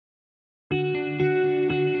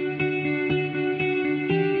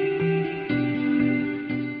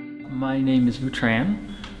name is Tran.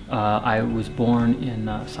 I was born in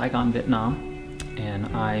Saigon, Vietnam, and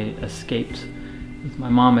I escaped with my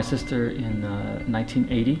mom and my sister in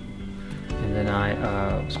 1980. And then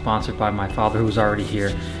I was sponsored by my father, who was already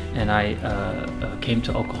here, and I came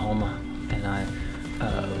to Oklahoma, and I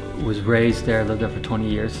was raised there, lived there for 20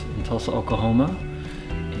 years in Tulsa, Oklahoma.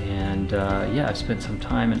 And yeah, I've spent some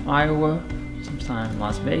time in Iowa, some time in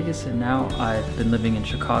Las Vegas, and now I've been living in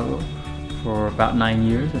Chicago for about 9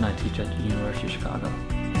 years, and I teach at the University of Chicago.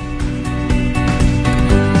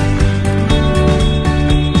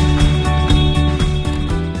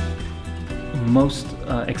 Most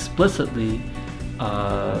explicitly,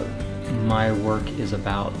 my work is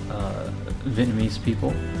about Vietnamese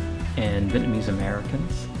people and Vietnamese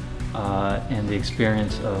Americans and the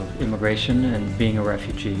experience of immigration and being a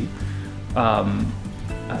refugee.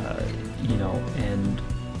 You know, and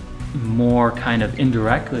more kind of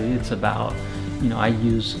indirectly, it's about, you know, I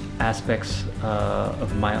use aspects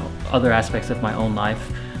of my other aspects of my own life,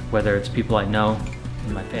 whether it's people I know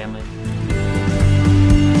in my family.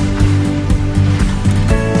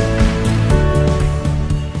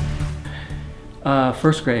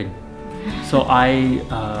 First grade. So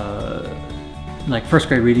like first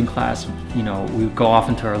grade reading class, you know, we would go off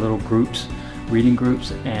into our little groups, reading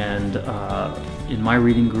groups, and in my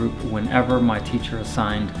reading group, whenever my teacher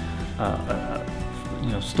assigned, you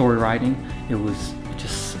know, story writing, it was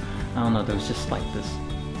just, I don't know, there was just like this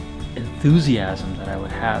enthusiasm that I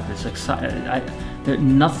would have, this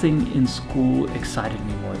nothing in school excited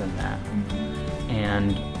me more than that.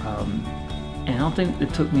 And I don't think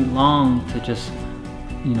it took me long to just,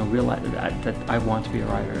 you know, realize that I want to be a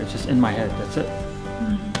writer. It's just in my head, that's it.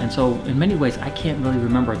 And so in many ways, I can't really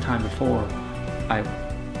remember a time before,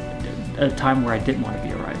 a time where I didn't want to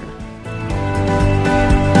be a writer.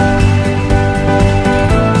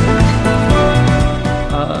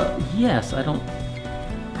 Yes, I don't,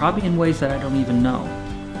 probably in ways that I don't even know,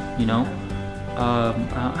 you know?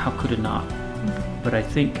 How could it not? But I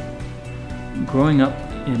think growing up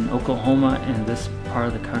in Oklahoma, in this part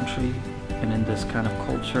of the country, and in this kind of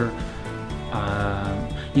culture,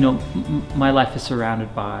 you know, my life is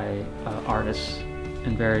surrounded by artists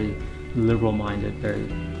and very liberal-minded, very,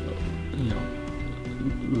 you know,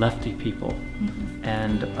 lefty people,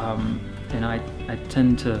 and I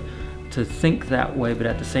tend to think that way. But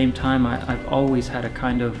at the same time, I've always had a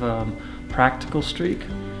kind of practical streak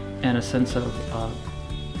and a sense of,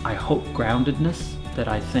 I hope, groundedness that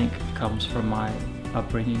I think comes from my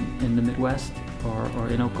upbringing in the Midwest or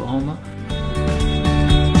in Oklahoma.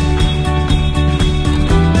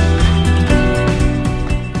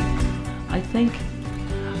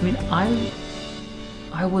 I mean,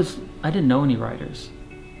 I didn't know any writers.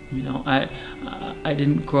 You know, I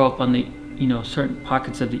didn't grow up on the, you know, certain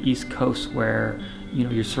pockets of the East Coast where, you know,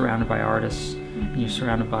 you're surrounded by artists, and you're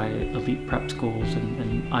surrounded by elite prep schools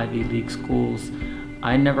and Ivy League schools.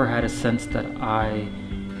 I never had a sense that I,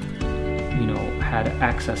 you know, had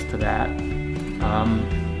access to that.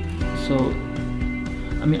 So,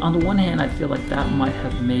 I mean, on the one hand, I feel like that might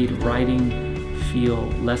have made writing feel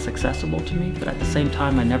less accessible to me, but at the same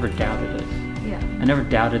time, I never doubted it. Yeah. I never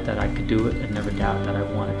doubted that I could do it, and never doubted that I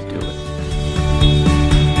wanted to do it.